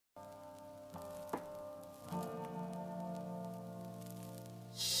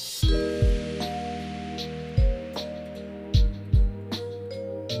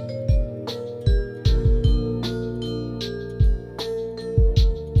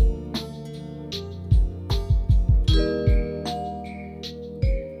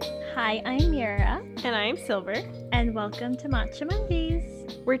Hi, I'm Mira, And I'm Silver. and welcome to Matcha Mondays.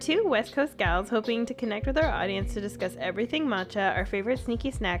 We're two West Coast gals hoping to connect with our audience to discuss everything matcha, our favorite sneaky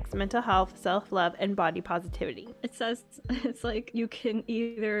snacks, mental health, self-love, and body positivity. It says, it's like you can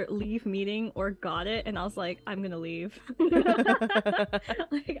either leave meeting or got it, and I was like, I'm gonna leave.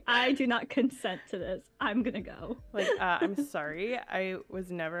 Like, I do not consent to this. I'm gonna go. I'm sorry. I was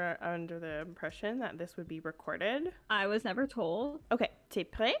never under the impression that this would be recorded. I was never told. Okay, t'es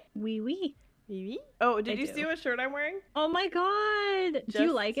prêt? Oui, oui. Oui, oui. Oh, did I you do. see what shirt I'm wearing? Oh my god! Do you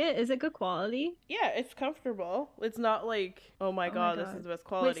Just- like it? Is it good quality? Yeah, it's comfortable. It's not like, oh my god, this is the best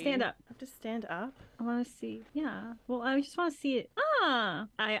quality. Wait, stand up. I have to stand up? I want to see. Yeah. Well, I just want to see it.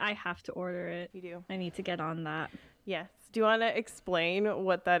 I have to order it. You do. I need to get on that. Yes. Do you want to explain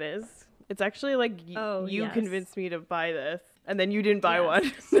what that is? It's actually like you Yes. convinced me to buy this, and then you didn't buy Yes.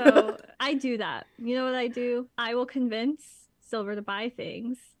 one. So I do that. You know what I do? I will convince Silver to buy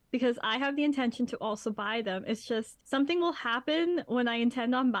things because I have the intention to also buy them. It's just something will happen when I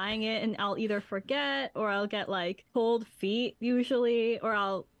intend on buying it, and I'll either forget or I'll get like cold feet usually, or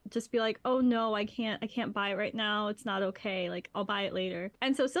I'll just be like, oh no, I can't buy it right now, it's not okay, like I'll buy it later.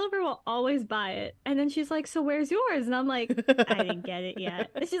 And so Silver will always buy it, and then she's like, so where's yours? And I'm like, I didn't get it yet.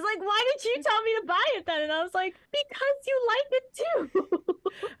 And she's like, why did you tell me to buy it then? And I was like, because you like it too.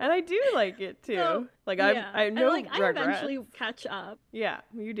 And I do like it too. So, like yeah. I know and, like, I eventually catch up. Yeah,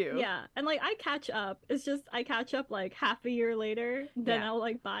 you do. Yeah, and like I catch up. It's just I catch up like half a year later, then Yeah. I'll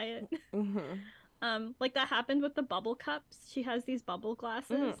like buy it. Mm-hmm. Like that happened with the bubble cups. She has these bubble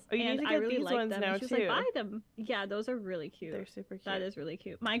glasses, Oh, you need and to I get really these like ones them. now, And she was too. like, buy them. Yeah, those are really cute. They're super cute. That is really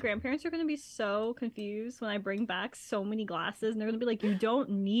cute. My grandparents are gonna be so confused when I bring back so many glasses, and they're gonna be like, you don't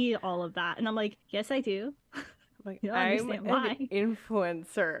need all of that. And I'm like, yes, I do. Like, You don't I'm understand an why.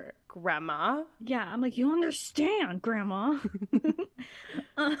 influencer, grandma. Yeah, I'm like, you don't understand, Grandma.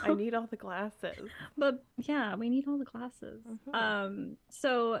 I need all the glasses. But yeah, we need all the glasses.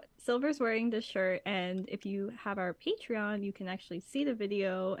 So Silver's wearing this shirt, and if you have our Patreon, you can actually see the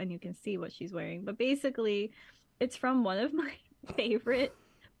video and you can see what she's wearing. But basically, it's from one of my favorite,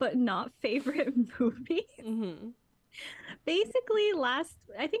 but not favorite movies. Mm-hmm. Basically, I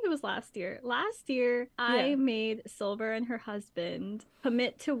think it was last year. Last year, I Yeah. made Silver and her husband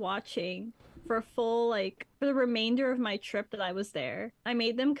commit to watching for a full, like, for the remainder of my trip that I was there. I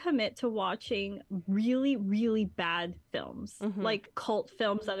made them commit to watching really, really bad films, Mhm. like cult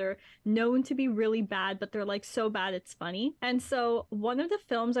films that are known to be really bad, but they're like so bad it's funny. And so one of the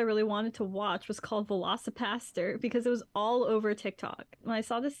films I really wanted to watch was called Velocipaster because it was all over TikTok. When I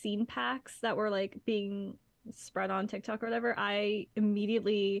saw the scene packs that were like being spread on TikTok or whatever, I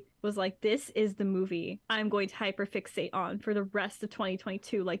immediately was like, this is the movie I'm going to hyperfixate on for the rest of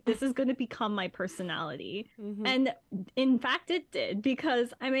 2022. Like, this is going to become my personality. Mm-hmm. And in fact, it did,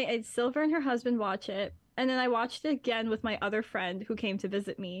 because I made Silver and her husband watch it. And then I watched it again with my other friend who came to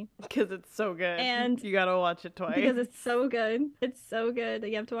visit me. Because it's so good. And you gotta watch it twice. Because it's so good. It's so good that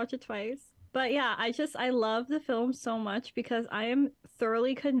you have to watch it twice. But yeah, I love the film so much because I am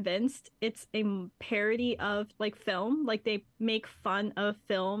thoroughly convinced it's a parody of like film. Like they make fun of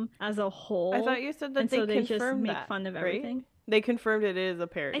film as a whole. I thought you said that and they so they confirmed just make fun of right? everything. They confirmed it is a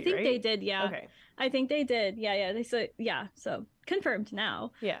parody, I think right? they did, yeah. Okay. I think they did. Yeah. They said, yeah. So confirmed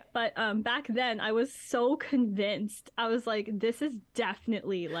now. Yeah. But back then I was so convinced. I was like, this is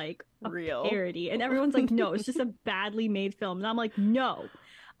definitely like a Real parody. And everyone's like, no, it's just a badly made film. And I'm like, no.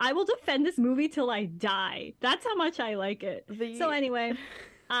 I will defend this movie till I die. That's how much I like it. So anyway,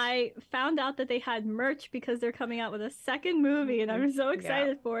 I found out that they had merch because they're coming out with a second movie, and I'm so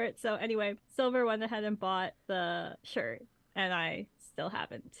excited for it. So anyway, Silver went ahead and bought the shirt, and I still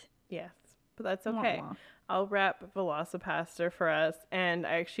haven't. Yes, but that's okay. Aww. I'll wrap Velocipaster for us, and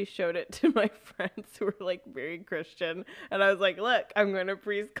I actually showed it to my friends who were like very Christian, and I was like, look, I'm going to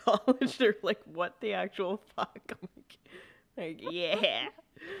priest college. They're like, what the actual fuck? I'm like yeah.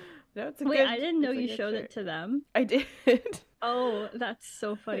 No, it's a Wait, good, I didn't know it's a you good showed shirt. it to them. I did. Oh, that's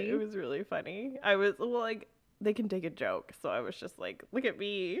so funny. It was really funny. I was like, they can take a joke, so I was just like, look at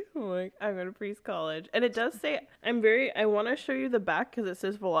me. I'm like, I'm going to priest college, and it does say I want to show you the back because it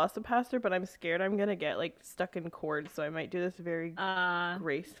says Velocipaster, but I'm scared I'm gonna get like stuck in cords, so I might do this very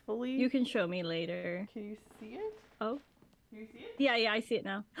gracefully. You can show me later. Can you see it? Oh, Can you see it? yeah, I see it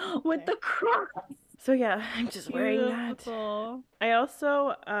now. With the cross. So yeah, I'm just wearing that. Beautiful. I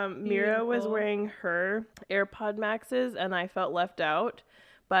also, Mira was Beautiful. wearing her AirPod Maxes, and I felt left out.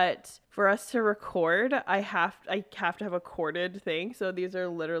 But for us to record, I have to have a corded thing. So these are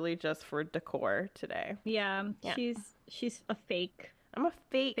literally just for decor today. Yeah, Yeah. she's a fake. I'm a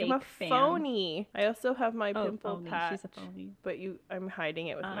fake. I'm a Fake fan. phony. I also have my Oh, pimple phony. patch. She's a phony. But I'm hiding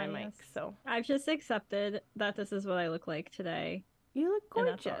it with my mic, Yes. so. I've just accepted that this is what I look like today. You look And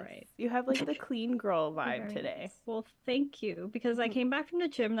gorgeous. that's all right. You have like the clean girl You're vibe very today. nice. Well, thank you, because I came back from the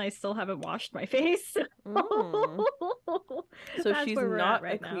gym and I still haven't washed my face. Mm. So That's she's where we're not at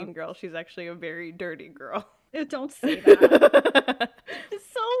right a clean now. girl. She's actually a very dirty girl. Don't say that.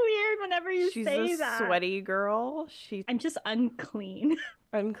 It's so weird whenever you She's say a that. sweaty girl. I'm just unclean.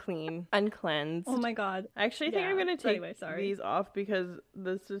 Unclean, uncleansed. Oh my god. I actually think I'm gonna take sorry. these off because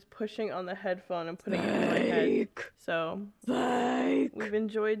this is pushing on the headphone and putting it in my head. So we've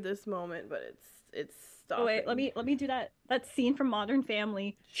enjoyed this moment, but it's stopping. Oh wait, let me do that scene from Modern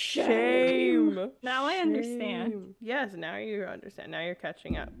Family. Shame. Now I understand. Yes, now you understand. Now you're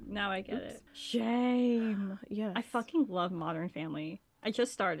catching up. Now I get it. Shame. Yes. I fucking love Modern Family. I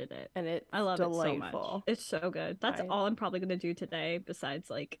just started it. And I love delightful. it so much. It's so good. That's all I'm probably gonna do today besides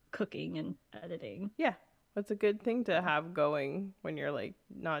like cooking and editing. Yeah. That's a good thing to have going when you're like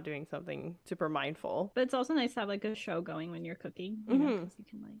not doing something super mindful. But it's also nice to have like a show going when you're cooking. You know, 'cause you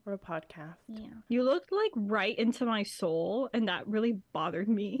can like or a podcast. Yeah. You looked like right into my soul, and that really bothered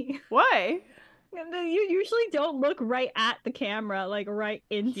me. Why? You usually don't look right at the camera, like right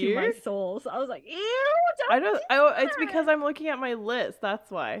into my soul. So I was like, ew, it's because I'm looking at my list. That's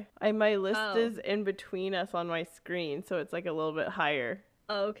why. My list is in between us on my screen, so it's like a little bit higher.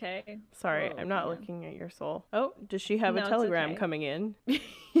 Okay. Sorry, I'm not looking at your soul. Oh, does she have a No, telegram okay. coming in? You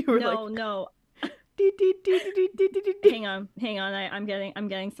were no. Hang on. I'm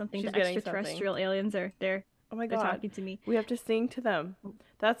getting something. She's The getting extraterrestrial aliens are there. Oh my They're god. talking to me. We have to sing to them.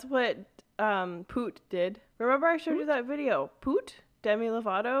 That's what Poot did. Remember I showed you that video? Poot? Demi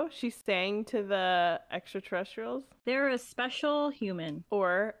Lovato? She sang to the extraterrestrials. They're a special human.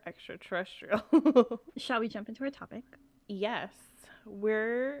 Or extraterrestrial. Shall we jump into our topic? Yes.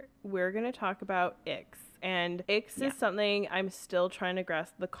 We're gonna talk about Icks. And Icks is something I'm still trying to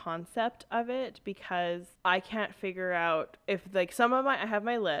grasp the concept of it, because I can't figure out if like I have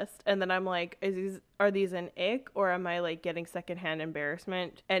my list and then I'm like, are these an ick, or am I like getting secondhand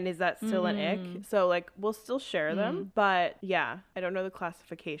embarrassment, and is that still an ick? So like we'll still share them, but yeah, I don't know the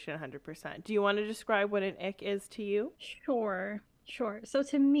classification 100%. Do you want to describe what an ick is to you? Sure. So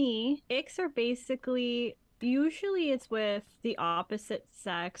to me, icks are basically, usually it's with the opposite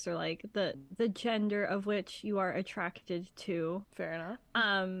sex, or like the gender of which you are attracted to. Fair enough.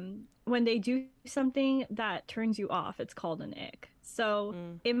 When they do something that turns you off, it's called an ick. So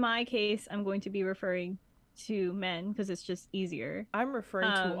in my case, I'm going to be referring to men because it's just easier. I'm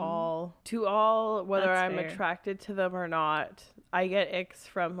referring to all, whether I'm attracted to them or not. I get icks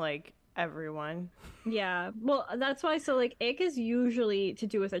from like everyone. Yeah, well, that's why. So like ick is usually to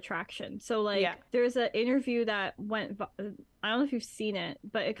do with attraction. So like there's an interview that went I don't know if you've seen it,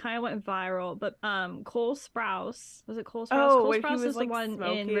 but it kind of went viral. But Cole Sprouse, was it Cole Sprouse? Cole Sprouse is like the one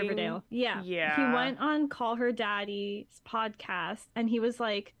smoking in Riverdale. Yeah. He went on Call Her Daddy's podcast, and he was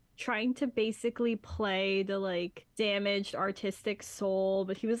like trying to basically play the like damaged artistic soul,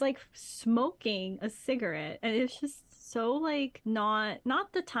 but he was like smoking a cigarette, and it's just so like not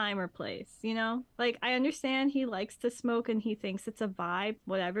the time or place, you know? Like I understand he likes to smoke and he thinks it's a vibe,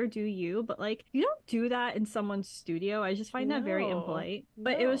 whatever, do you, but like you don't do that in someone's studio. I just find that very impolite.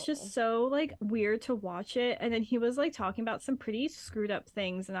 But it was just so like weird to watch it. And then he was like talking about some pretty screwed up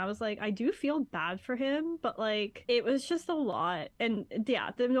things, and I was like, I do feel bad for him, but like it was just a lot. And yeah,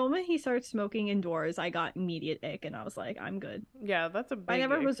 the moment he started smoking indoors, I got immediate ick, and I was like, I'm good. Yeah, that's a big I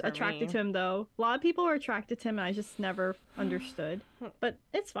never ick was for attracted me. to him though. A lot of people were attracted to him, and I just never understood. But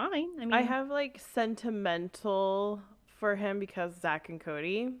it's fine. I mean, I have like sentimental for him because Zach and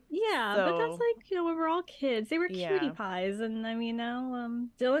Cody. Yeah, but that's like, you know, when we're all kids, they were cutie pies, and I mean now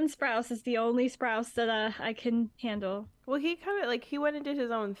Dylan Sprouse is the only Sprouse that I can handle. Well, he kind of like he went and did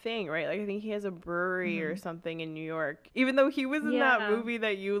his own thing, right? Like I think he has a brewery or something in New York. Even though he was in that movie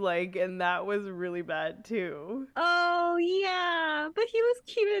that you like, and that was really bad too. Oh yeah, but he was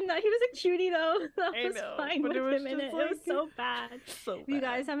cute in that. He was a cutie though. That was fine with him in it. Like, it was so bad. If you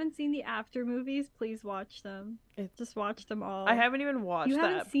guys haven't seen the after movies, please watch them. Just watch them all. I haven't even watched that. You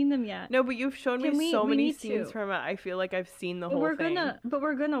haven't seen them yet. No, but you've shown me so many scenes from it. I feel like I've seen the whole thing. But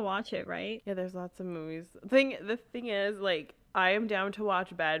we're gonna watch it, right? Yeah, there's lots of movies. The thing is, like, I am down to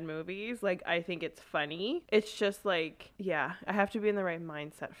watch bad movies. Like, I think it's funny. It's just like, yeah, I have to be in the right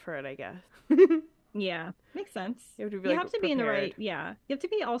mindset for it, I guess. Yeah, makes sense. You have to be, you have to be in the right, you have to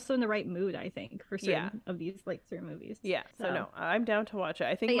be also in the right mood, I think, for certain of these, like, certain movies. Yeah, so no, I'm down to watch it.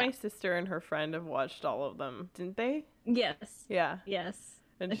 I think my sister and her friend have watched all of them, didn't they? Yes. Yeah. Yes.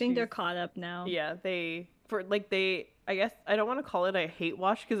 And I think they're caught up now. Yeah, I I guess I don't want to call it a hate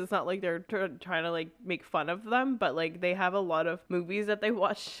watch because it's not like they're trying to like make fun of them, but like they have a lot of movies that they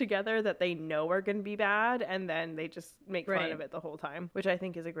watch together that they know are going to be bad, and then they just make fun of it the whole time, which I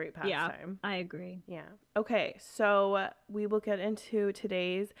think is a great pastime. Yeah, I agree. Yeah. Okay, so we will get into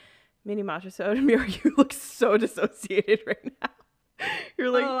today's mini Matchasode. Mira, you look so dissociated right now. You're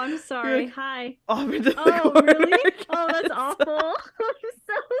like, oh, I'm sorry. Like, hi. Off into the oh, corner really? again. Oh, that's awful. I'm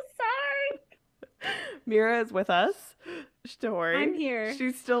so sorry. Mira is with us. Don't worry. I'm here.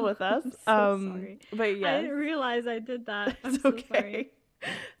 She's still with us. I'm so sorry. But yeah, I didn't realize I did that. I'm it's so okay. sorry.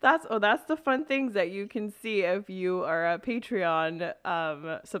 That's the fun things that you can see if you are a Patreon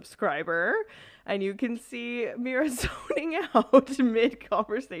subscriber, and you can see Mira zoning out mid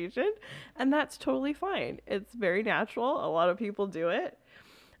conversation, and that's totally fine. It's very natural. A lot of people do it.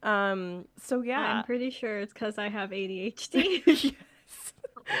 So yeah, I'm pretty sure it's because I have ADHD. Yes,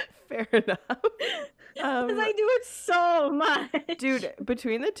 fair enough. Because I do it so much. Dude,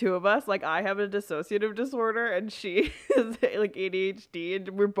 between the two of us, like I have a dissociative disorder and she has like ADHD, and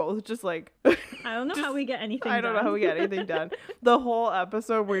we're both just like I don't know how we get anything done. I don't know how we get anything done. The whole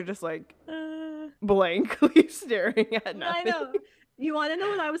episode we're just like blankly staring at nothing. I know. You want to know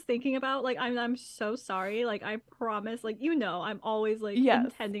what I was thinking about? Like, I'm so sorry. Like, I promise. Like, I'm always like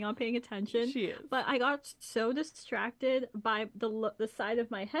intending on paying attention. She is. But I got so distracted by the side of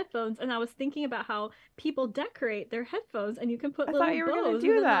my headphones, and I was thinking about how people decorate their headphones, and you can put little thought you were bows. gonna do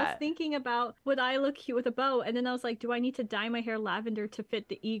and then I that. was thinking about, would I look cute with a bow? And then I was like, do I need to dye my hair lavender to fit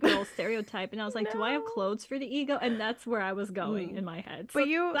the e-girl stereotype? And I was like, do I have clothes for the ego? And that's where I was going in my head. So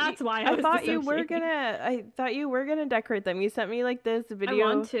but that's why I thought you were gonna decorate them. You sent me like this video.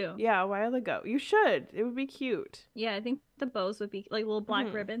 I want to. Yeah, a while ago. You should. It would be cute. Yeah, I think the bows would be like little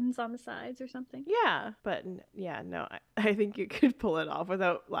black ribbons on the sides or something. Yeah, but yeah, no, I think you could pull it off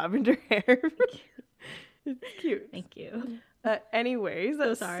without lavender hair. It's cute. Thank you. Anyways,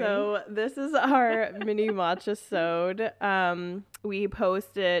 so sorry. So this is our mini Matchasode. We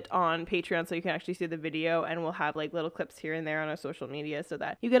post it on Patreon so you can actually see the video, and we'll have like little clips here and there on our social media so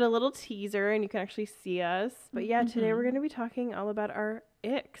that you get a little teaser and you can actually see us. But yeah, today we're going to be talking all about our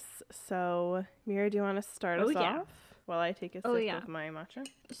icks. So Mira, do you want to start us off while I take a sip of my matcha?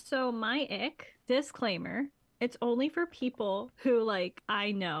 So my ick, disclaimer, it's only for people who like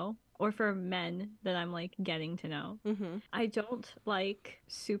I know, or for men that I'm like getting to know. I don't like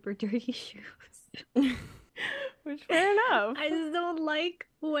super dirty shoes. Which fair enough. I just don't like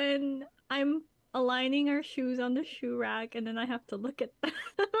when I'm aligning our shoes on the shoe rack and then I have to look at them.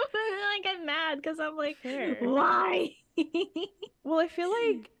 And I get mad because I'm like, why? Well, I feel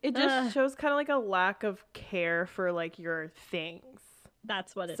like it just shows kind of like a lack of care for like your things.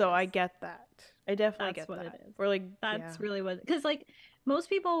 That's what it is. So I get that. I definitely get that. That's what it is. Or like that's really what, because like most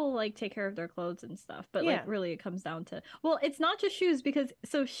people will like take care of their clothes and stuff, but like really it comes down to, well, it's not just shoes, because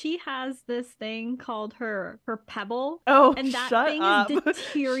so she has this thing called her pebble. Oh, and that shut thing up. is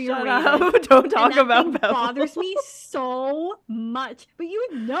deteriorated. Shut up. Don't talk about thing pebble. Bothers me so much, but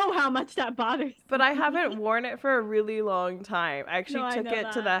you know how much that bothers me. But I haven't worn it for a really long time. I actually took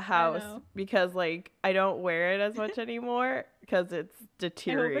it to the house because like I don't wear it as much anymore because it's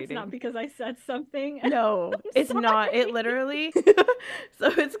deteriorating. I hope it's not because I said something. No, it's not. It literally so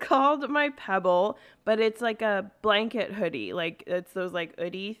it's called my Pebble, but it's like a blanket hoodie. Like it's those like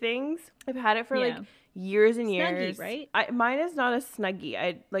hoodie things. I've had it for like years and years. Snuggie, right? Mine is not a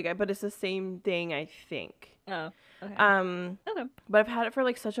Snuggie. But it's the same thing, I think. Oh. Okay. Okay. But I've had it for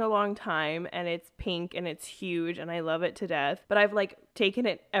like such a long time, and it's pink and it's huge and I love it to death. But I've like taken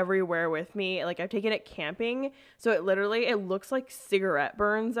it everywhere with me. Like I've taken it camping, so it looks like cigarette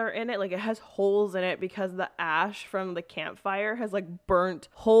burns are in it. Like it has holes in it because the ash from the campfire has like burnt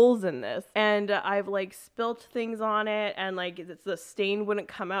holes in this. And I've like spilt things on it, and like the stain wouldn't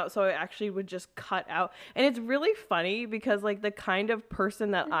come out, so it actually would just cut out. And it's really funny because like the kind of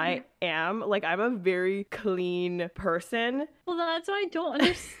person that I am, like I'm a very clean person. Well, that's why I don't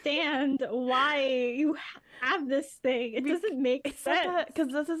understand why you have this thing. It doesn't make sense. Because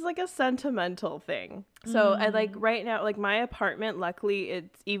this is like a sentimental thing. So I like right now, like my apartment, luckily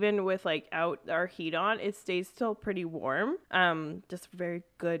it's even with like out our heat on, it stays still pretty warm. Just very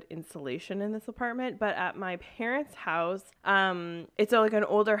good insulation in this apartment. But at my parents' house, it's like an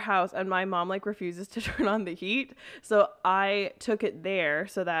older house, and my mom like refuses to turn on the heat. So I took it there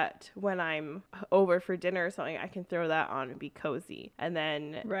so that when I'm over for dinner or something, I can throw that on and be cozy. And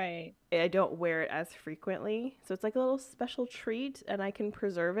then Right. I don't wear it as frequently. So it's like a little special treat and I can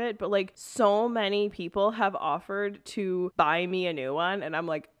preserve it. But like so many people have offered to buy me a new one. And I'm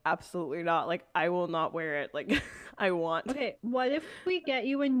like, absolutely not. Like, I will not wear it. Like, I want. Okay, what if we get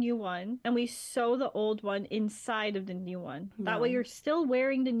you a new one and we sew the old one inside of the new one? That way No. you're still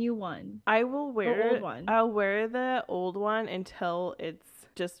wearing the new one. I will wear old it. one. I'll wear the old one until it's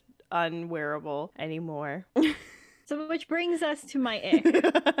just unwearable anymore. So which brings us to my ick.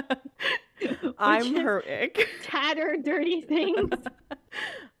 I'm is her ick. Tattered, dirty things.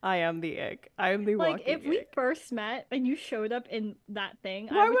 I am the ick. I am the Like walking if we ick. first met and you showed up in that thing,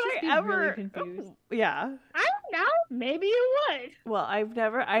 Why I would would just I be ever? really confused. Yeah. I don't know. Maybe you would. Well,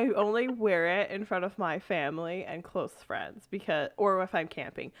 I only wear it in front of my family and close friends or if I'm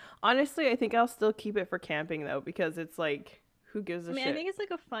camping. Honestly, I think I'll still keep it for camping though, because it's like, who gives a shit? I think it's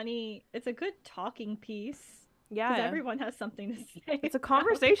like it's a good talking piece. Yeah. Because everyone has something to say. It's a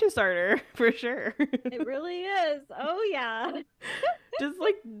conversation starter for sure. It really is. Oh yeah. Just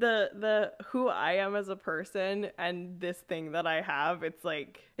like the who I am as a person and this thing that I have, it's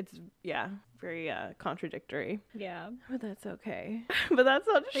very contradictory. Yeah. But that's okay. But that's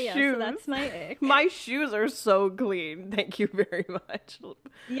not shoes. Yeah, so that's my ick. My shoes are so clean. Thank you very much.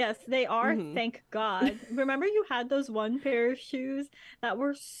 Yes, they are. Thank God. Remember you had those one pair of shoes that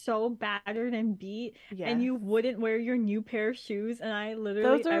were so battered and beat, and you wouldn't wear your new pair of shoes, and I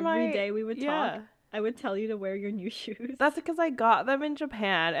literally every day we would talk. I would tell you to wear your new shoes. That's because I got them in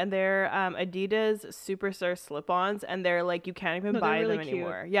Japan, and they're Adidas Superstar slip-ons, and they're like, you can't even buy them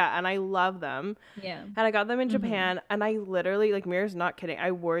anymore. Yeah, and I love them. Yeah. And I got them in Japan, and I literally, like, Mira's not kidding,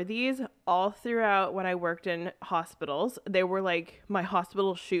 I wore these all throughout when I worked in hospitals. They were like my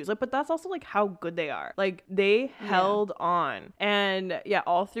hospital shoes. Like, but that's also like how good they are. Like, they held on. And yeah,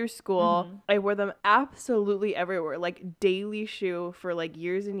 all through school, I wore them absolutely everywhere. Like, daily shoe for like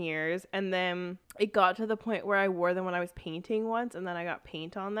years and years. And then it got to the point where I wore them when I was painting once, and then I got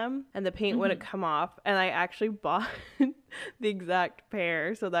paint on them and the paint wouldn't come off, and I actually bought the exact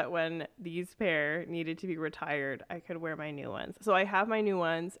pair so that when these pair needed to be retired, I could wear my new ones. So I have my new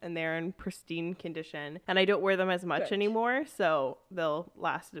ones and they're in pristine condition, and I don't wear them as much anymore, so they'll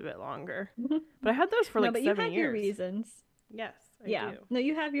last a bit longer. But I had those for like 7 years. But you had your reasons. Yes, I do. No,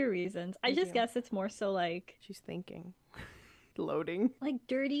 you have your reasons. I just guess it's more so like she's thinking. Loading. Like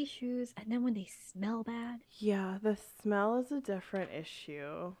dirty shoes, and then when they smell bad. Yeah, the smell is a different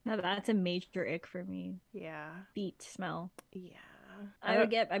issue. Now that's a major ick for me. Yeah. Feet smell. Yeah.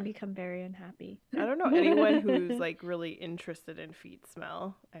 I become very unhappy. I don't know anyone who's like really interested in feet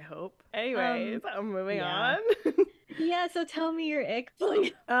smell, I hope. Anyways, I'm moving on. Yeah, so tell me your ick,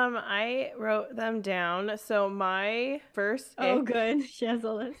 please. I wrote them down. So my first ick. Oh, good. She has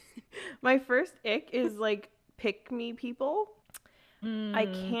a list. My first ick is like pick me people. I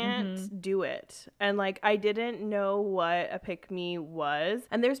can't do it. And like, I didn't know what a pick me was.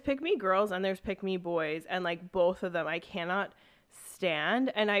 And there's pick me girls and there's pick me boys. And like, both of them I cannot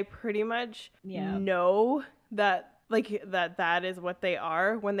stand. And I pretty much know that like that is what they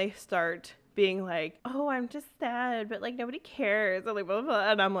are when they start being like, oh, I'm just sad, but like nobody cares, and like blah, blah,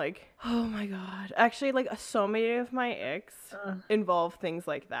 blah. And I'm like, oh my god. Actually, like so many of my icks involve things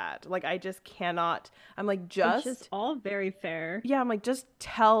like that. Like, I just cannot. I'm like, just which is all very fair. Yeah, I'm like, just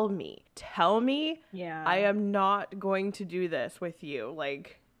tell me. Yeah, I am not going to do this with you.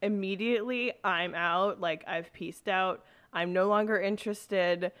 Like, immediately I'm out. Like, I've pieced out. I'm no longer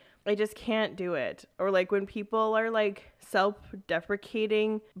interested. I just can't do it. Or like when people are like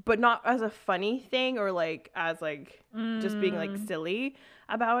self-deprecating, but not as a funny thing, or like as like just being like silly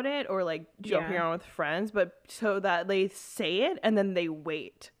about it, or like joking around with friends, but so that they say it and then they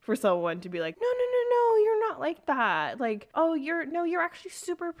wait for someone to be like, no, you're not like that. Like, oh, you're actually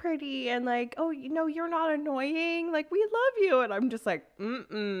super pretty, and like, oh, you're not annoying. Like, we love you. And I'm just like,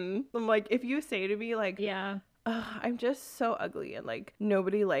 I'm like, if you say to me like, I'm just so ugly and like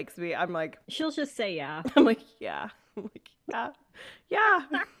nobody likes me, I'm like, she'll just say I'm like, yeah. I'm like, yeah,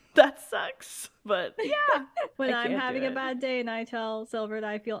 that sucks. But yeah. When I'm having a bad day and I tell Silver that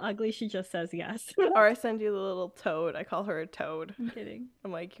I feel ugly, she just says yes. Or I send you the little toad. I call her a toad. I'm kidding.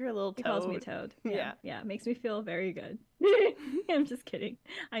 I'm like, you're a little toad. She calls me Toad. Yeah. It makes me feel very good. I'm just kidding.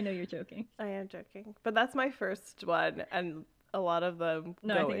 I know you're joking. I am joking. But that's my first one, and a lot of them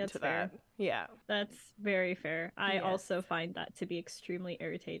go into that. Fair. Yeah. That's very fair. I also find that to be extremely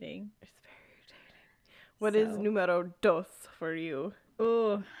irritating. It's very irritating. What is numero dos for you?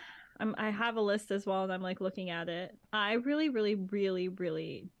 Oh, I have a list as well, and I'm like looking at it. I really, really, really,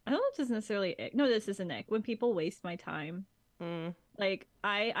 really, I don't know if this is necessarily ick. No, this is an ick. When people waste my time. Like,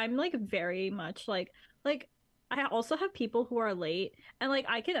 I'm like very much like I also have people who are late, and like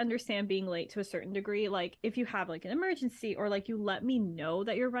I can understand being late to a certain degree. Like if you have like an emergency or like you let me know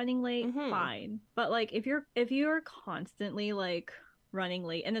that you're running late, Mm-hmm. fine. But like if you're constantly like running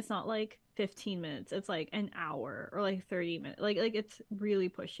late and it's not like 15 minutes, it's like an hour or like 30 minutes. Like it's really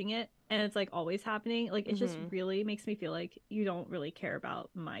pushing it and it's like always happening. Like it just Mm-hmm. really makes me feel like you don't really care about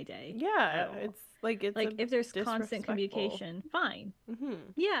my day Yeah, at all. it's a Like if there's constant disrespectful. communication, fine. Mm-hmm.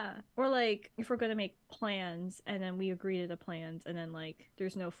 Yeah. Or like if we're gonna make plans and then we agree to the plans and then like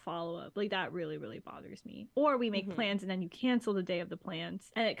there's no follow up, like that really, really bothers me. Or we make Mm-hmm. plans and then you cancel the day of the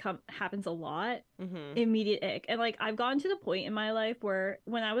plans and it happens a lot. Mm-hmm. Immediate ick. And like I've gotten to the point in my life where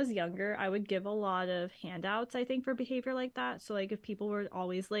when I was younger, I would give a lot of handouts, I think, for behavior like that. So like if people were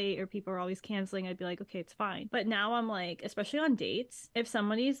always late or people were always canceling, I'd be like, okay, it's fine. But now I'm like, especially on dates, if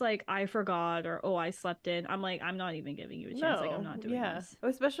somebody's like, I forgot or oh, I slept in, I'm like, I'm not even giving you a chance. Like I'm No, not doing yeah. this.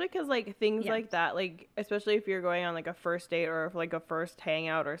 Especially because, like, things Yeah. like that, like, especially if you're going on, like, a first date or if, like, a first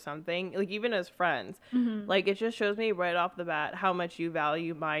hangout or something, like, even as friends, Mm-hmm. like, it just shows me right off the bat how much you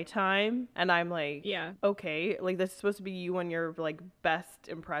value my time. And I'm like, Yeah. okay, like, this is supposed to be you on your, like, best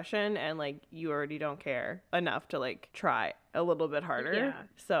impression. And, like, you already don't care enough to, like, try a little bit harder. Yeah.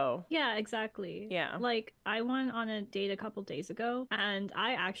 So, Yeah, exactly. yeah. Like I went on a date a couple days ago and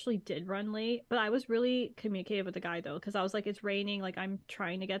I actually did run late, but I was really communicative with the guy though because I was like it's raining, like I'm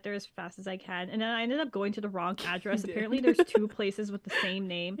trying to get there as fast as I can. And then I ended up going to the wrong address. You Apparently did. there's two places with the same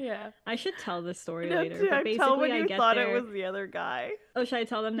name. Yeah. I should tell this story No, later, but tell when basically I you get thought there. it was the other guy. Oh, should I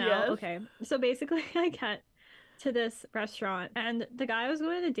tell them now? Yes. Okay. So basically I get to this restaurant and the guy I was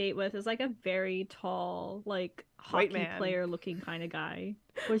going on a date with is like a very tall, like White hockey man. player looking kind of guy.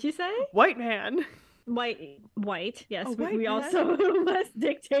 What'd you say? White man. White. Yes, A we, white we man? also must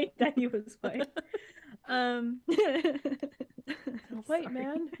dictate that he was white. A white Sorry.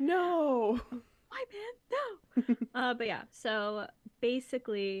 man? No. White man, no. But yeah, so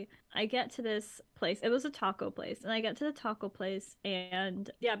basically, I get to this place. It was a taco place, and I get to the taco place, and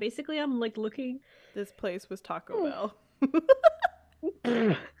yeah, basically, I'm like looking, This place was Taco Bell.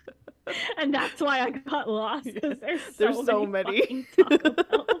 and that's why I got lost because There's so many. fucking Taco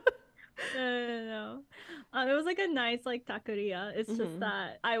Bell. No. It was like a nice like taqueria. It's just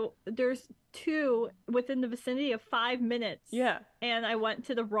that there's two within the vicinity of 5 minutes. Yeah. And I went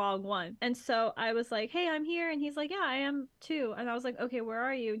to the wrong one. And so I was like, hey, I'm here. And he's like, yeah, I am too. And I was like, okay, where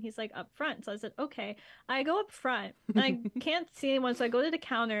are you? And he's like, up front. So I said, okay. I go up front and I can't see anyone. So I go to the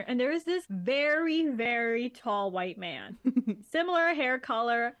counter and there is this very, very tall white man. Similar hair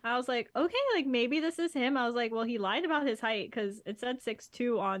color. I was like, okay, like maybe this is him. I was like, well, he lied about his height because it said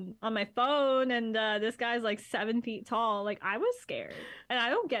 6'2" on my phone. And this guy's like 7 feet tall. Like I was scared. And I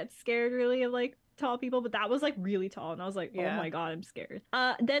don't get scared really of like tall people, but that was like really tall and I was like, oh my god, I'm scared.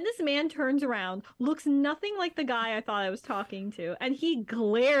 Then this man turns around, looks nothing like the guy I thought I was talking to, and he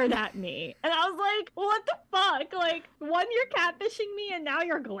glared at me and I was like, what the fuck? Like, one, you're catfishing me and now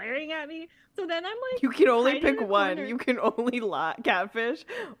you're glaring at me. So then I'm like, you can only hiding in pick a one. corner. You can only catfish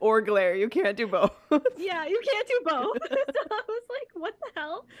or glare. You can't do both. Yeah, you can't do both. So I was like, what the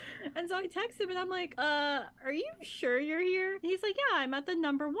hell? And so I text him and I'm like, are you sure you're here? And he's like, yeah, I'm at the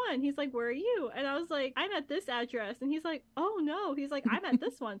number 1. He's like, where are you? And I was like, I'm at this address. And he's like, oh no. He's like, I'm at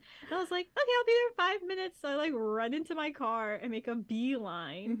this one. And I was like, okay, I'll be there in 5 minutes. So I like run into my car and make a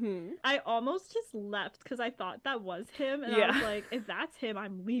beeline. I almost just left because I thought that was him. And I was like, if that's him,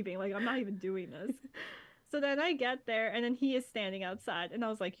 I'm leaving. Like, I'm not even doing this. So then I get there and then he is standing outside and I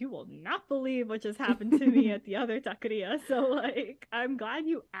was like, you will not believe what just happened to me at the other taqueria. So like, I'm glad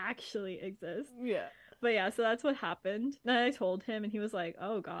you actually exist. Yeah. But yeah, so that's what happened. Then I told him and he was like,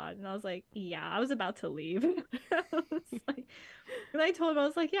 oh god. And I was like, yeah, I was about to leave. And I told him, I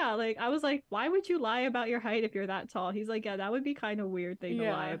was like, yeah, like I was like, why would you lie about your height if you're that tall? He's like, yeah, that would be kind of weird thing to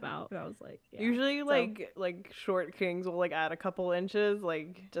lie about. And I was like, yeah. Usually like short kings will like add a couple inches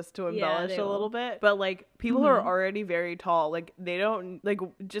like just to embellish a little bit. But like people who are already very tall, like they don't like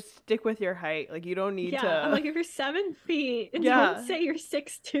just stick with your height. Like you don't need to I'm like, if you're 7 feet, don't say you're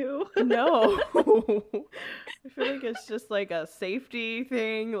 6'2". No. I feel like it's just like a safety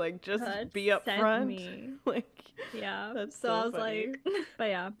thing. Like just be up front. Like yeah. That's so I was funny. Like, but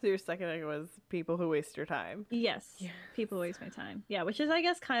yeah. So your second thing was people who waste your time. Yes. People waste my time. Yeah, which is I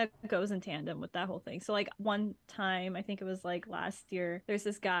guess kind of goes in tandem with that whole thing. So like one time, I think it was like last year, there's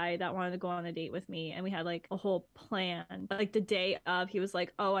this guy that wanted to go on a date with me and we had like a whole plan. Like the day of, he was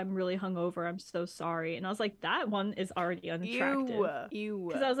like, oh, I'm really hungover. I'm so sorry. And I was like, that one is already unattractive. Ew.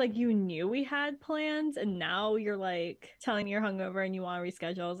 Because I was like, you knew we had plans and now you're like telling me you're hungover and you want to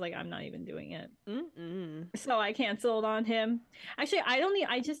reschedule. I was like, I'm not even doing it. So I canceled on him. Actually,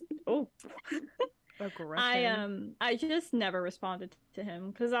 I just Aggression. I just never responded to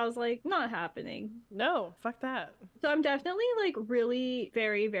him because I was like, not happening. No, fuck that. So I'm definitely like really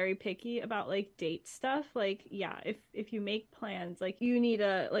very very picky about like date stuff. Like yeah, if you make plans, like you need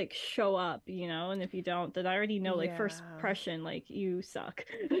to like show up, you know, and if you don't, then I already know like first Yeah. impression like you suck.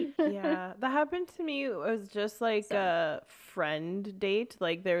 Yeah, that happened to me. It was just like So, a friend date.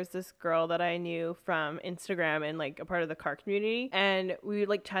 Like there was this girl that I knew from Instagram and like a part of the car community, and we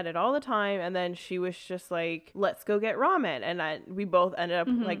like chatted all the time. And then she was just like, "Let's go get ramen," and we both ended up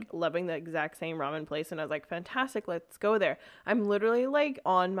mhm. like loving the exact same ramen place. And I was like, "Fantastic, let's go there." I'm literally like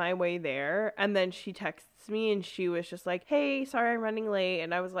on my way there, and then she texts me and she was just like, "Hey, sorry I'm running late."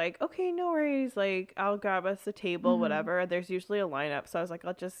 And I was like, "Okay, no worries. Like, I'll grab us a table, Mhm. whatever." There's usually a lineup. So I was like,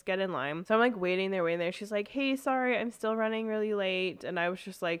 "I'll just get in line." So I'm like waiting there. She's like, "Hey, sorry, I'm still running really late." And I was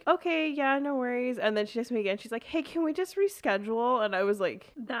just like, "Okay, yeah, no worries." And then she texts me again. She's like, "Hey, can we just reschedule?" And I was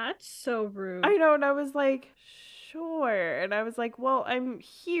like, That's so I rude. know. And I was like, "Sure." And I was like, "Well, I'm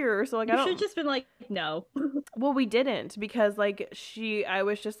here. So like, I You should don't just been like, no. well, we didn't because like I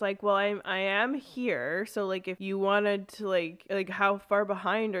was just like, well, I am here, so like if you wanted to like how far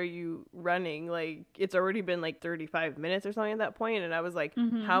behind are you running? Like it's already been like 35 minutes or something at that point, and I was like,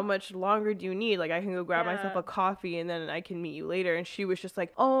 how Mhm. much longer do you need? Like I can go grab myself Yeah. a coffee and then I can meet you later. And she was just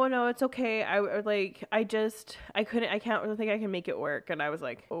like, oh no, it's okay. I couldn't I can't really think I can make it work. And I was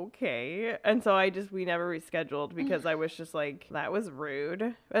like, okay. And so we never rescheduled because I was just like, that was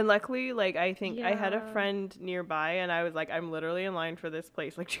rude. And luckily, like I think I had a Yeah. friend nearby and I was like, I'm literally in line for this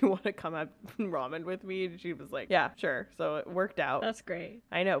place. Like, do you want to come have ramen with me? And she was like, yeah, sure. So it worked out. That's great.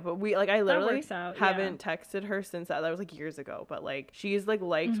 I know, but I That literally works out. Yeah. haven't texted her since that. That was like years ago, but like she's like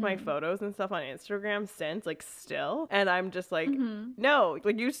liked my Mhm. photos and stuff on Instagram since, like still. And I'm just like, Mhm. no,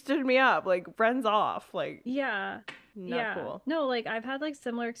 like you stood me up, like friends off, like Yeah. not Yeah. cool. No, like I've had like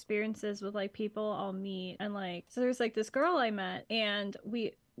similar experiences with like people I'll meet and like so there's like this girl I met and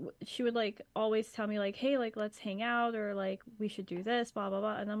she would like always tell me like, hey, like let's hang out or like we should do this, blah blah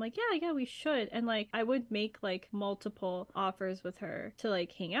blah. And I'm like, yeah, we should. And like I would make like multiple offers with her to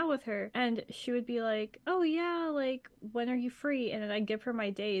like hang out with her. And she would be like, oh yeah, like when are you free? And then I'd give her my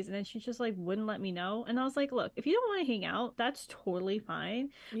days and then she just like wouldn't let me know. And I was like, look, if you don't want to hang out, that's totally fine.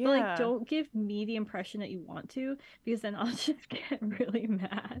 But like Yeah. don't give me the impression that you want to because then I'll just get really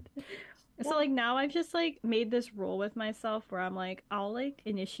mad. So Well, like now I've just like made this rule with myself where I'm like I'll like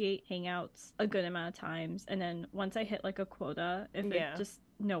initiate hangouts a good amount of times and then once I hit like a quota, if it yeah. just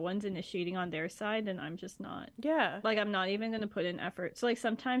no one's initiating on their side, then I'm just not Yeah. like I'm not even gonna put in effort. So like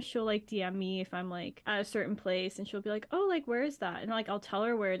sometimes she'll like DM me if I'm like at a certain place and she'll be like, oh like where is that? And like I'll tell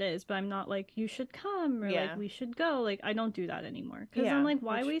her where it is, but I'm not like you should come or like Yeah. we should go. Like I don't do that anymore because I'm Yeah, like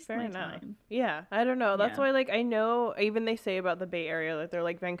why which waste fair my enough. time? Yeah, I don't know. That's Yeah. why like I know even they say about the Bay Area like they're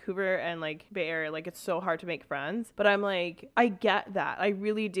like Vancouver and like Bay Area like it's so hard to make friends. But I'm like I get that. I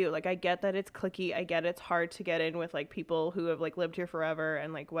really do. Like I get that it's cliquey. I get it's hard to get in with like people who have like lived here forever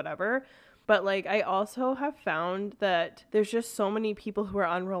and like whatever. But like I also have found that there's just so many people who are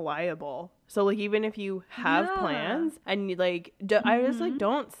unreliable. So like even if you have Yeah. plans and you like I just like Mm-hmm.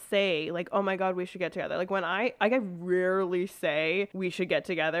 don't say like oh my god we should get together. Like when I rarely say we should get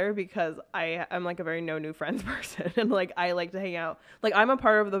together because I'm like a very no new friends person and like I like to hang out. Like I'm a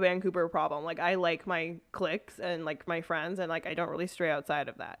part of the Vancouver problem. Like I like my cliques and like my friends and like I don't really stray outside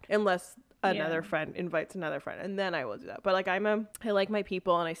of that unless another Yeah. friend invites another friend and then I will do that. But like I like my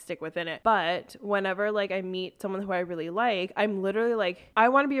people and I stick within it. But whenever like I meet someone who I really like, I'm literally like I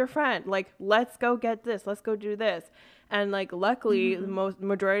want to be your friend. Like let's go get this. Let's go do this. And like luckily the Mm-hmm.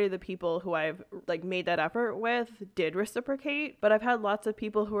 majority of the people who I've like made that effort with did reciprocate, but I've had lots of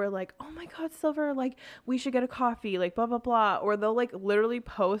people who are like, "Oh my god, Silver, like we should get a coffee, like blah blah blah." Or they'll like literally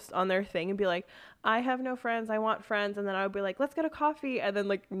post on their thing and be like, "I have no friends, I want friends." And then I would be like, "Let's get a coffee." And then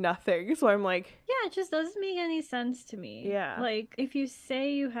like nothing. So I'm like, Yeah, it just doesn't make any sense to me. yeah. Like, if you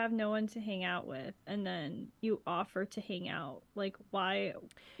say you have no one to hang out with and then you offer to hang out, like why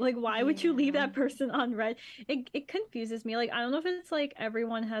would you leave Yeah. that person on red? It confuses me. Like, I don't know if it's like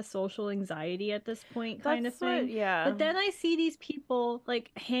everyone has social anxiety at this point kind of That's what, thing. yeah. But then I see these people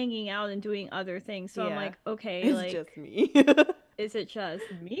like hanging out and doing other things. So I'm Yeah. like, okay, It's like just me. is it just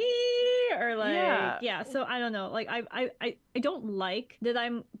me or like Yeah. yeah, so I don't know, like I don't like that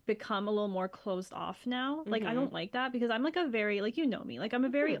I'm become a little more closed off now. Like I Mhm. don't like that because I'm like a very like you know me, like I'm a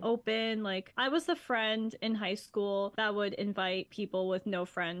very Mhm. open, like I was the friend in high school that would invite people with no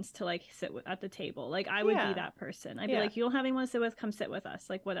friends to like sit at the table. Like I would be Yeah. that person. I'd be Yeah. like, you don't have anyone to sit with, come sit with us,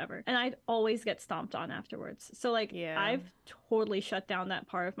 like whatever, and I'd always get stomped on afterwards. So like Yeah. I've totally shut down that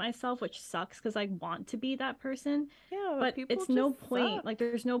part of myself, which sucks because I want to be that person. Yeah, But people it's just no point. suck. Like,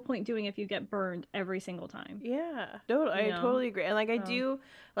 there's no point doing it if you get burned every single time. Yeah, no, You I know? totally agree. And like I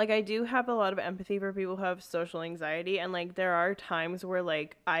do have a lot of empathy for people who have social anxiety, and like there are times where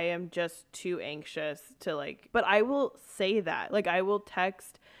like I am just too anxious to like, but I will say that. Like I will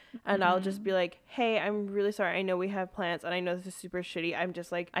text and I'll just be like, "Hey, I'm really sorry. I know we have plans and I know this is super shitty. I'm just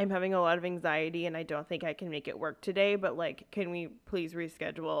like I'm having a lot of anxiety and I don't think I can make it work today, but like can we please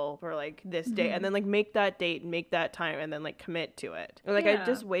reschedule for like this day?" And then like make that date, make that time, and then like commit to it. And like I'd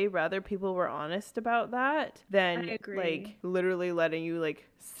just way rather people were honest about that than like literally letting you like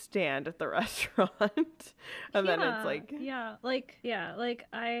stand at the restaurant and then it's like like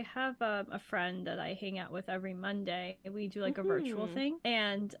I have a friend that I hang out with every Monday. We do like a virtual thing,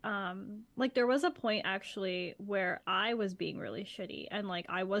 and like there was a point actually where I was being really shitty and like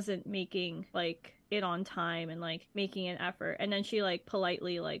I wasn't making like it on time and like making an effort, and then she like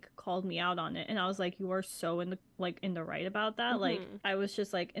politely like called me out on it, and I was like, you are so in the right about that. Like I was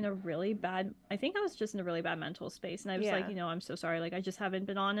just like in a really bad, I think I was just in a really bad mental space, and I was like, you know, I'm so sorry, like I just haven't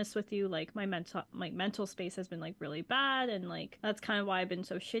been honest with you, like my mental space has been like really bad, and like that's kind of why I've been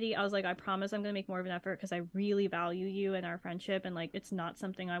so shitty. I was like, I promise I'm gonna make more of an effort because I really value you and our friendship, and like it's not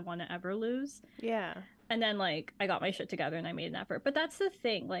something I want to ever lose. And then like I got my shit together and I made an effort. But that's the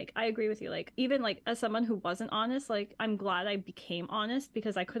thing. Like I agree with you. Like even like as someone who wasn't honest, like I'm glad I became honest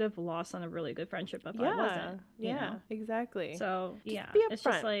because I could have lost on a really good friendship if I wasn't. You know? Exactly. So just yeah, be it's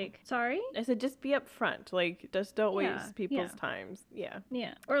just like sorry. I said just be upfront. Like just don't waste people's times.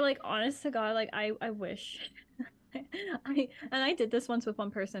 Yeah. Or like honest to God, like I wish I did this once with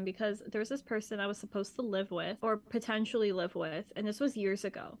one person because there was this person I was supposed to live with or potentially live with, and this was years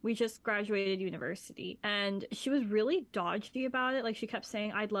ago. We just graduated university, and she was really dodgy about it. Like she kept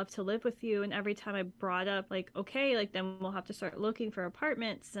saying, "I'd love to live with you," and every time I brought up like, "Okay, like then we'll have to start looking for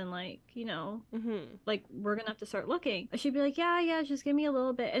apartments and like you know, like we're gonna have to start looking," she'd be like, "Yeah, just give me a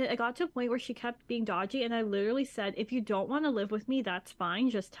little bit." And it got to a point where she kept being dodgy, and I literally said, "If you don't want to live with me, that's fine.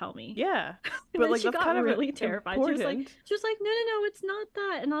 Just tell me." Yeah, but like she got kind of really terrified. She was like, no, it's not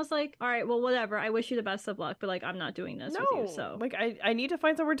that. And I was like, all right, well, whatever. I wish you the best of luck, but like, I'm not doing this with you. So like, I need to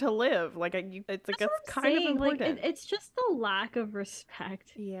find somewhere to live. Like, it's like that's kind of important. Like, it's just the lack of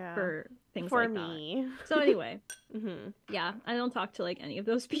respect. For things for like me. That. So anyway, yeah, I don't talk to like any of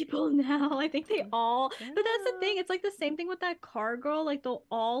those people now. I think they all, but that's the thing. It's like the same thing with that car girl. Like they'll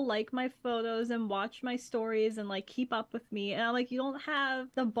all like my photos and watch my stories and like keep up with me. And I'm like, you don't have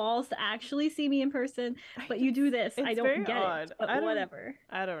the balls to actually see me in person, but you do this. I don't get it. But whatever.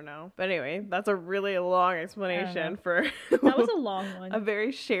 I don't know. But anyway, that's a really long explanation for that was a long one. A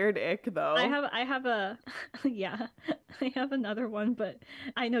very shared ick though. I have a yeah. I have another one, but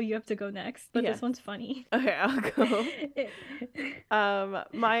I know you have to go next. But this one's funny. Okay, I'll go.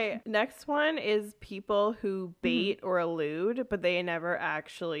 My next one is people who bait or allude, but they never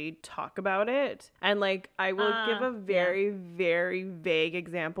actually talk about it. And like I will give a very, very vague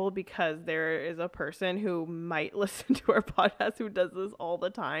example because there is a person who might listen to our podcast who does this all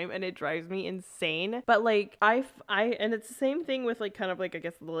the time, and it drives me insane. But like I and it's the same thing with like kind of like I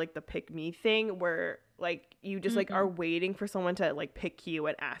guess like the pick me thing where like you just like are waiting for someone to like pick you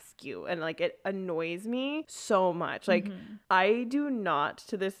and ask you, and like it annoys me so much. Like I do not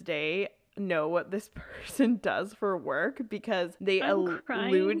to this day know what this person does for work because they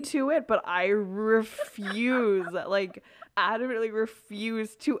allude to it, but I refuse like adamantly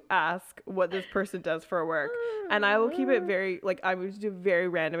refuse to ask what this person does for work. And I will keep it very like I would do a very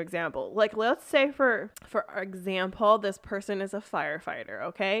random example. Like let's say for example, this person is a firefighter,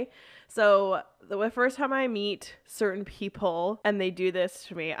 okay? So the first time I meet certain people and they do this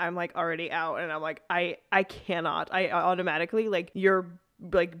to me, I'm like already out, and I'm like I cannot. I automatically like you're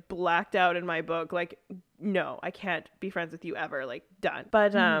like blacked out in my book. Like no, I can't be friends with you ever. Like done.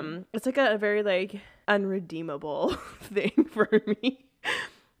 But it's like a very like unredeemable thing for me.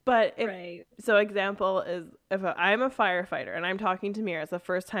 But so example is if I'm a firefighter and I'm talking to Mira, it's the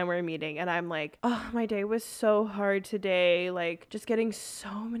first time we're meeting, and I'm like, oh, my day was so hard today, like just getting so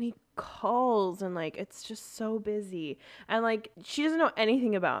many calls and like it's just so busy, and like she doesn't know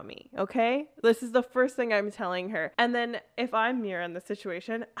anything about me, okay? This is the first thing I'm telling her. And then if I'm Mira in the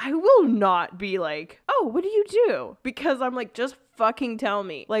situation, I will not be like, oh, what do you do? Because I'm like, just fucking tell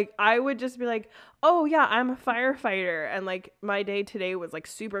me. Like I would just be like, oh yeah, I'm a firefighter and like my day today was like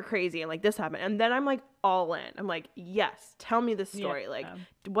super crazy and like this happened, and then I'm like all in. I'm like, yes, tell me the story. Like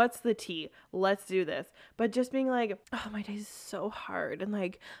what's the tea? Let's do this. But just being like, oh, my day is so hard, and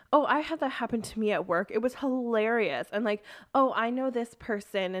like, oh, I had that happen to me at work, it was hilarious, and like, oh, I know this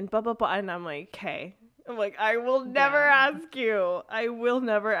person and blah blah blah, and I'm like, okay, I'm like, I will never ask you. I will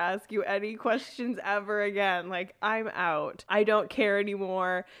never ask you any questions ever again. Like, I'm out. I don't care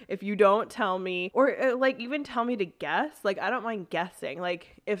anymore if you don't tell me, or like even tell me to guess. Like, I don't mind guessing.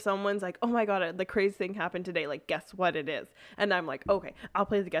 Like, if someone's like, oh my God, the crazy thing happened today, like, guess what it is. And I'm like, okay, I'll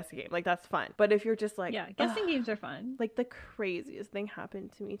play the guessing game. Like, that's fun. But if you're just like, yeah, guessing games are fun. Like, the craziest thing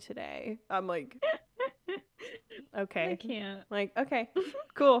happened to me today. I'm like, okay. I can't. Like, okay,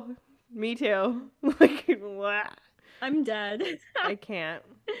 cool. Me too. Like, what? I'm dead. I can't.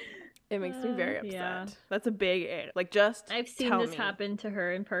 It makes me very upset. Yeah. That's a big ick. Like, just I've seen tell this me. happen to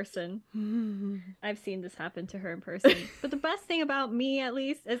her in person. I've seen this happen to her in person. But the best thing about me, at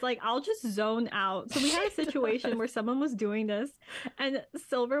least, is like I'll just zone out. So we had a situation where someone was doing this and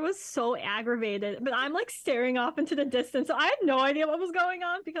Silver was so aggravated, but I'm like staring off into the distance. So I had no idea what was going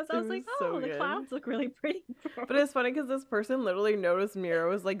on because I was like, oh, the clouds look really pretty. But it's funny because this person literally noticed Mira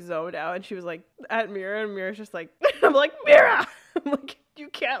was like zoned out and she was like at Mira and Mira's just like, I'm like, Mira! I'm like, you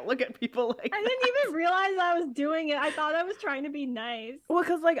can't look at people like I didn't even realize I was doing it. I thought I was trying to be nice. Well,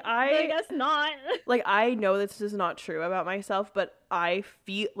 because like I guess not. Like, I know this is not true about myself, but I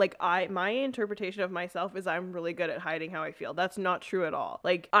feel like my interpretation of myself is I'm really good at hiding how I feel. That's not true at all.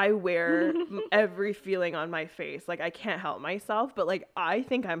 Like, I wear every feeling on my face. Like, I can't help myself, but like I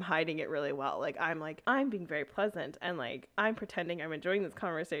think I'm hiding it really well. Like, I'm being very pleasant and like I'm pretending I'm enjoying this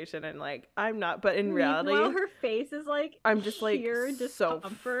conversation and like I'm not, but in reality, well, her face is like I'm just like so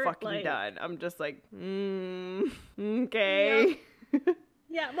fucking like... done. I'm just like, okay. Yep.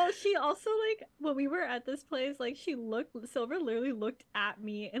 Yeah, well, she also, like, when we were at this place, like, Silver literally looked at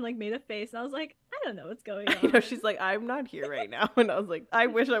me and, like, made a face, and I was like, I don't know what's going on. You know, she's like, I'm not here right now, and I was like, I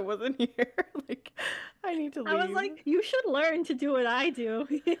wish I wasn't here. Like, I need to leave. I was like, you should learn to do what I do.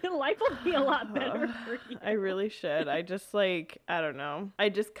 Life will be a lot better for you. I really should. I just, like, I don't know. I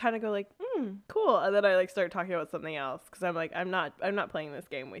just kind of go like, cool, and then I, like, start talking about something else, because I'm like, I'm not playing this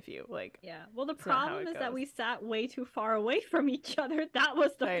game with you. Like, yeah, well, the problem is that we sat way too far away from each other. That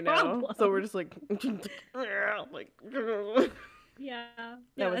was the problem. So we're just like, like, yeah.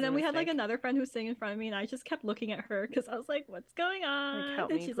 And then we had like another friend who was sitting in front of me, and I just kept looking at her because I was like, "What's going on?" Like, help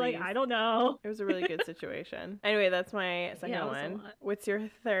and me, she's please. like, "I don't know." It was a really good situation. Anyway, that's my second one. What's your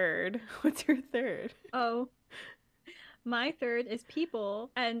third? Oh. My third is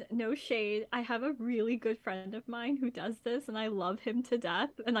people, and no shade, I have a really good friend of mine who does this, and I love him to death,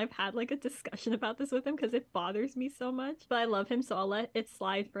 and I've had like a discussion about this with him because it bothers me so much, but I love him, so I'll let it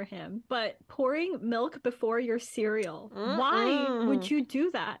slide for him. But pouring milk before your cereal, why would you do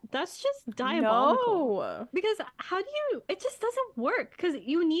that? That's just diabolical. No. Because it just doesn't work, because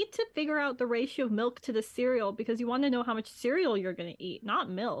you need to figure out the ratio of milk to the cereal because you want to know how much cereal you're going to eat, not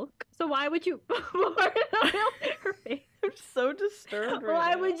milk. So why would you pour the milk? Her face. I'm so disturbed right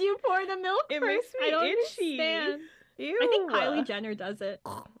Why now. would you pour the milk It first? makes me I don't itchy. understand. Ew. I think Kylie Jenner does it.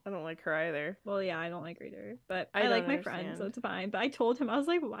 I don't like her either. Well, yeah, I don't like her either. But I like my friend, so it's fine. But I told him, I was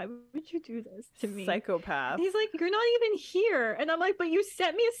like, why would you do this to me? Psychopath. And he's like, you're not even here. And I'm like, but you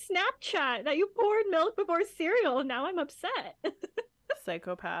sent me a Snapchat that you poured milk before cereal, and now I'm upset.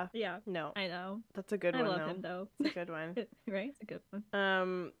 Psychopath. Yeah. No. I know. That's a good one, I love though. him, though. It's a good one. Right? It's a good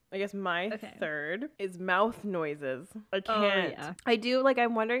one. I guess my third is mouth noises. I can't. Oh, yeah. I do, like,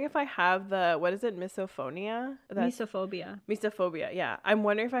 I'm wondering if I have what is it, misophonia? Misophobia, yeah. I'm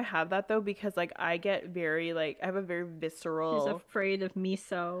wondering if I have that, though, because, like, I get very, like, I have a very visceral... She's afraid of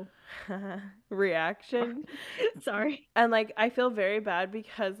miso. reaction. Sorry. And, like, I feel very bad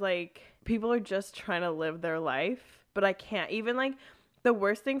because, like, people are just trying to live their life, but I can't. Even, like... The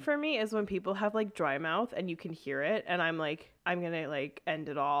worst thing for me is when people have, like, dry mouth and you can hear it, and I'm like, I'm gonna, like, end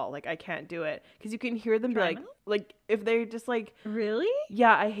it all. Like, I can't do it. Because you can hear them be like, if they're just, like... Really?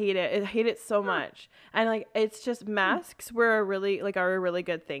 Yeah, I hate it. I hate it so much. And, like, it's just masks are a really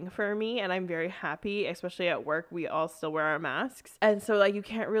good thing for me, and I'm very happy, especially at work, we all still wear our masks. And so, like, you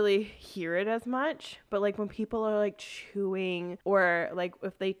can't really hear it as much. But, like, when people are, like, chewing, or, like,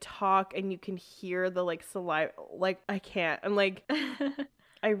 if they talk and you can hear the, like, saliva, like, I can't. I'm, like...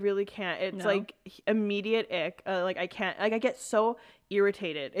 I really can't. It's like immediate ick. Like, I can't. Like, I get so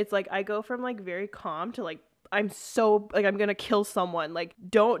irritated. It's like I go from like very calm to like I'm so like I'm gonna kill someone. Like,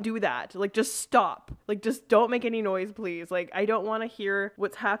 don't do that. Like, just stop. Like, just don't make any noise, please. Like, I don't want to hear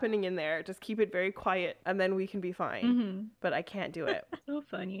what's happening in there. Just keep it very quiet, and then we can be fine. Mm-hmm. But I can't do it. So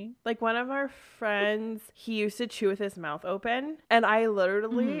funny. Like, one of our friends, he used to chew with his mouth open, and I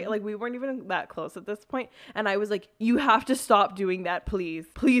literally like we weren't even that close at this point, and I was like, "You have to stop doing that, please.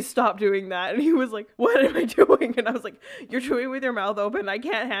 Please stop doing that." And he was like, "What am I doing?" And I was like, "You're chewing with your mouth open. I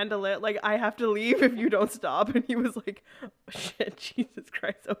can't handle it. Like, I have to leave if you don't stop." And he was like, "Oh, shit, Jesus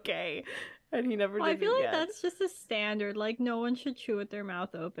Christ, okay." And he never Well, I did feel it like yet. that's just a standard. Like, no one should chew with their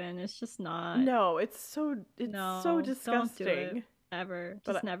mouth open. It's just not. No, it's so No, don't do it. disgusting. Ever.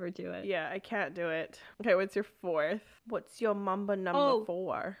 But Just never do it. yeah, I can't do it. Okay, what's your fourth? What's your mamba number Oh,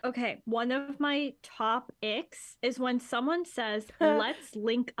 4? okay. One of my top icks is when someone says, let's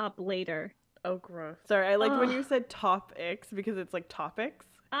link up later. Oh, gross. Sorry, I liked when Ugh. you said top icks because it's like topics.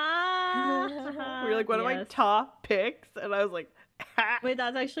 Ah, We're like, one of my yes. top picks, and I was like, Wait,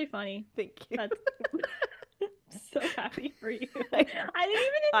 that's actually funny. thank you. That's so happy for you. I I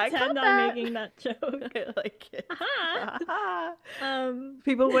didn't I even intend got on that. making that joke. I like it. Uh-huh.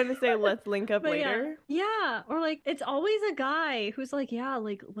 People want to say let's link up But later. yeah, or like it's always a guy who's like, yeah,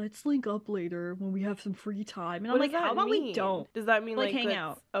 like let's link up later when we have some free time. And I'm What like, does that how about mean? we don't? Does that mean Like, like hang let's-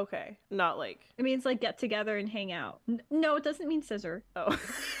 out. Okay, not like. It means like get together and hang out. No, it doesn't mean scissor. Oh,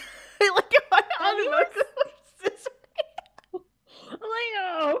 I like it. I you don't know. I'm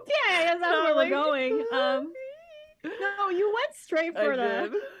like, okay, that's Not where like- we're going. No, you went straight for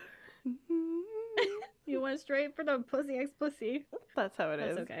the. You went straight for the pussy x pussy. That's how it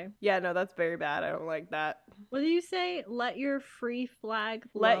is. That's okay. Yeah, no, that's very bad. I don't like that. What do you say? Let your free flag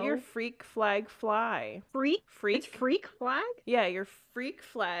flow. Let your freak flag fly. freak. Freak? It's freak flag. Yeah, your freak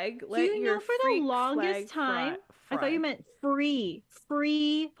flag. Do you know for the freak longest flag time? I thought you meant free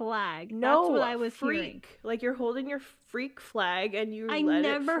flag. No, That's what I was freak. hearing. Like you're holding your freak flag and you I let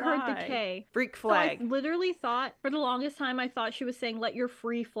never it heard the fly. K. Freak So I flag. literally thought for the longest time I thought she was saying let your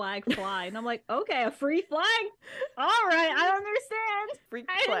free flag fly, and I'm like, okay, a free flag. All right, I understand. Freak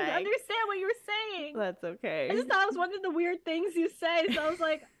I didn't flag. understand what you were saying. That's okay. I just thought it was one of the weird things you say, so I was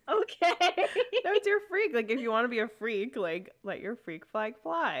like, okay. No, it's your freak. Like if you want to be a freak, like let your freak flag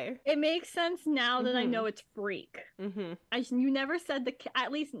fly. It makes sense now that I Mhm. know it's freak. Mm-hmm. You never said the K,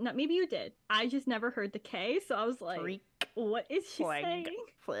 at least maybe you did. I just never heard the K, so I was like, Freak what is she flag saying?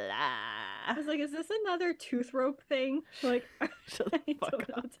 I fly. was like, is this another tooth rope thing? Like, Shut I the fuck don't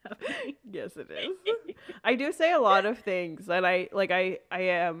know up. what's happening. Yes, it is. I do say a lot of things, and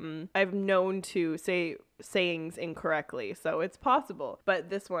I've known to say sayings incorrectly, so it's possible. But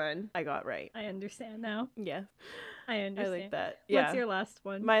this one I got right. I understand now. Yes, I I understand. like that. Yeah. What's your last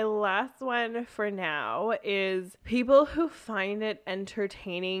one? My last one for now is people who find it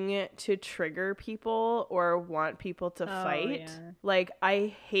entertaining to trigger people or want people to fight. Yeah. Like,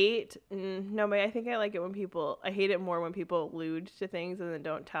 I hate, no, but I think I like it when people, I hate it more when people allude to things and then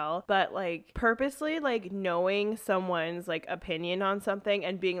don't tell. But, like, purposely, like, knowing someone's, like, opinion on something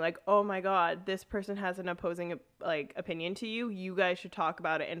and being like, oh my God, this person has an opposing, like, opinion to you. You guys should talk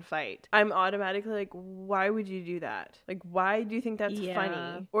about it and fight. I'm automatically like, why would you do that? Like, why do you think that's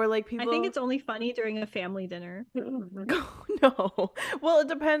funny? Or like people, I think it's only funny during a family dinner. no. Well, it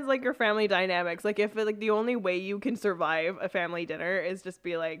depends, like, your family dynamics. Like, if like the only way you can survive a family dinner is just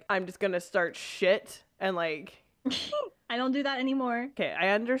be like, I'm just gonna start shit and like, I don't do that anymore. okay, I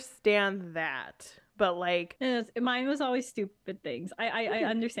understand that. But like, Mine was always stupid things. I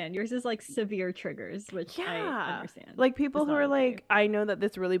understand. Yours is like severe triggers, which I understand. like people It's who not are okay. like, I know that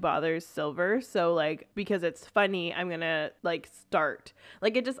this really bothers Silver, so like because it's funny, I'm gonna like start.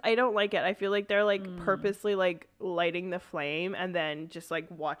 Like it just, I don't like it. I feel like they're like purposely like lighting the flame and then just like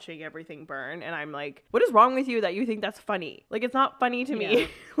watching everything burn. And I'm like, what is wrong with you that you think that's funny? Like it's not funny to me. Yeah.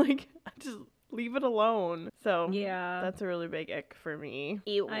 Like just leave it alone. So Yeah, that's a really big ick for me.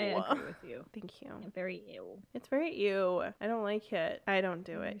 Ew. I agree with you. Thank you. Very ill. It's very ew. I don't like it. I don't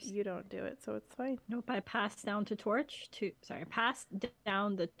do it. Understand. You don't do it, so it's fine. Nope, I passed down the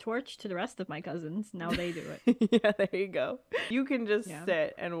torch to the rest of my cousins. Now they do it. Yeah, there you go. You can just Yeah.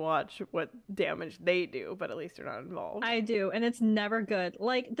 sit and watch what damage they do, but at least you're not involved. I do, and it's never good.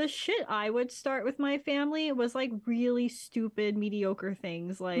 Like the shit I would start with my family was like really stupid, mediocre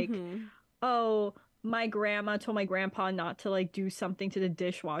things like, Mhm. oh, my grandma told my grandpa not to like do something to the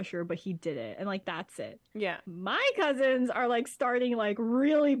dishwasher, but he did it. And like that's it. Yeah. My cousins are like starting like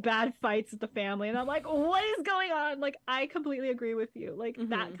really bad fights with the family. And I'm like, what is going on? Like, I completely agree with you. Like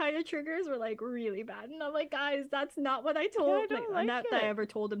that Mhm. kind of triggers were like really bad. And I'm like, guys, that's not what I told. don't like not that I it. ever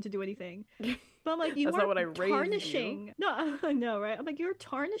told them to do anything. But I'm like, you That's are not what I raised you. tarnishing. No, I know, right? I'm like, you're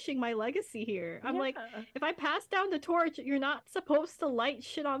tarnishing my legacy here. I'm like, Yeah. if I pass down the torch, you're not supposed to light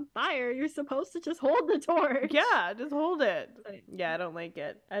shit on fire. You're supposed to just hold the torch. Yeah, just hold it. Like, Yeah, I don't like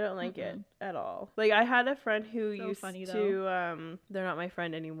it. I don't like it Mm-mm. at all. Like I had a friend who So used funny, to they're not my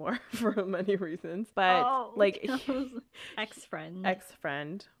friend anymore for many reasons. But oh, like ex-friend.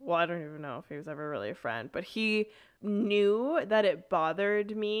 ex-friend. Well, I don't even know if he was ever really a friend, but he knew that it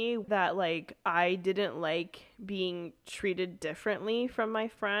bothered me that like I didn't like being treated differently from my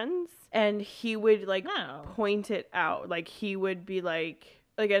friends, and he would like No. point it out. Like he would be like,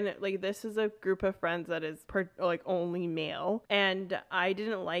 again, like this is a group of friends that is like only male, and I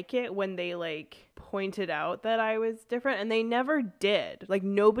didn't like it when they like pointed out that I was different, and they never did. Like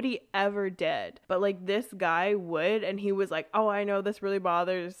nobody ever did, but like this guy would, and he was like, oh, I know this really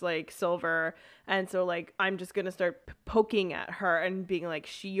bothers like Silver, and so like I'm just gonna start poking at her and being like,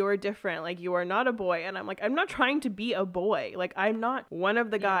 you're different, like you are not a boy. And I'm like, I'm not trying to be a boy, like I'm not one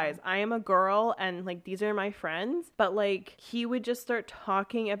of the guys. I am a girl, and like these are my friends. But like he would just start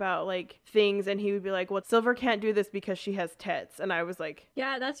talking about like things, and he would be like, well, Silver can't do this because she has tits. And I was like,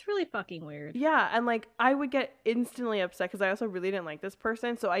 yeah, that's really fucking weird. yeah. And like I would get instantly upset because I also really didn't like this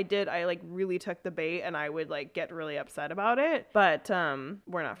person, so I like really took the bait, and I would like get really upset about it. But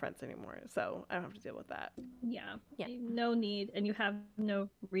we're not friends anymore, so I don't have to deal with that. Yeah. No need, and you have no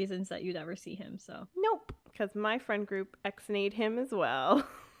reasons that you'd ever see him, so. Nope, because my friend group X-nayed him as well.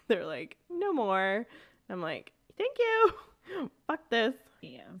 They're like, no more. I'm like, thank you. Fuck this.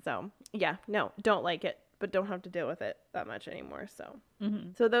 Yeah. So yeah, no, don't like it, but don't have to deal with it that much anymore. So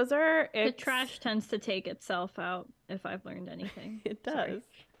so those are the trash tends to take itself out, if I've learned anything. It does. Sorry.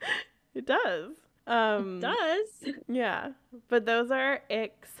 It does. It does. Yeah, but those are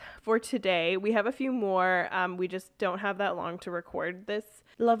icks for today. We have a few more. We just don't have that long to record this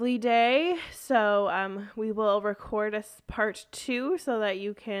lovely day, so we will record a part 2 so that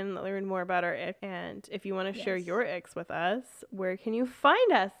you can learn more about our ick. And if you want to share your icks with us, where can you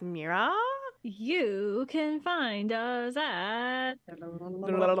find us, Mira? You can find us at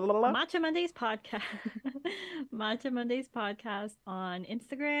Matcha Mondays Podcast. Matcha Mondays Podcast on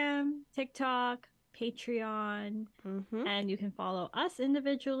Instagram, TikTok, Patreon, and you can follow us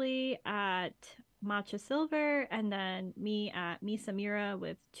individually at Matcha Silver, and then me at Misa Mira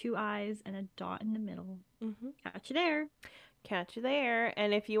with 2 eyes and a dot in the middle. Catch you there. Catch you there.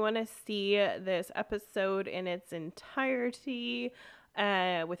 And if you want to see this episode in its entirety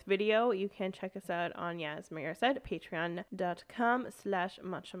with video, you can check us out on, as Maria said,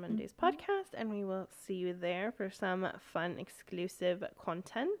 patreon.com/Matcha Mondays podcast, and we will see you there for some fun exclusive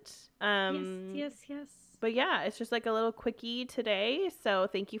content. Yes. But yeah, it's just like a little quickie today. So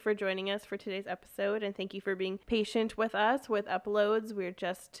thank you for joining us for today's episode, and thank you for being patient with us with uploads. We're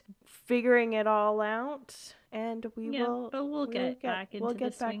just figuring it all out, and we'll get back into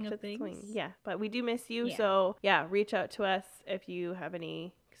the swing of things. Yeah, but we do miss you. So yeah, reach out to us if you have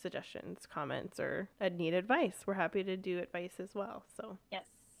any suggestions, comments, or need advice. We're happy to do advice as well. So yes.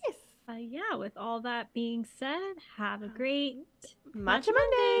 With all that being said, have a great Matcha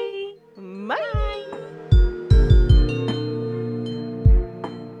Monday. Bye.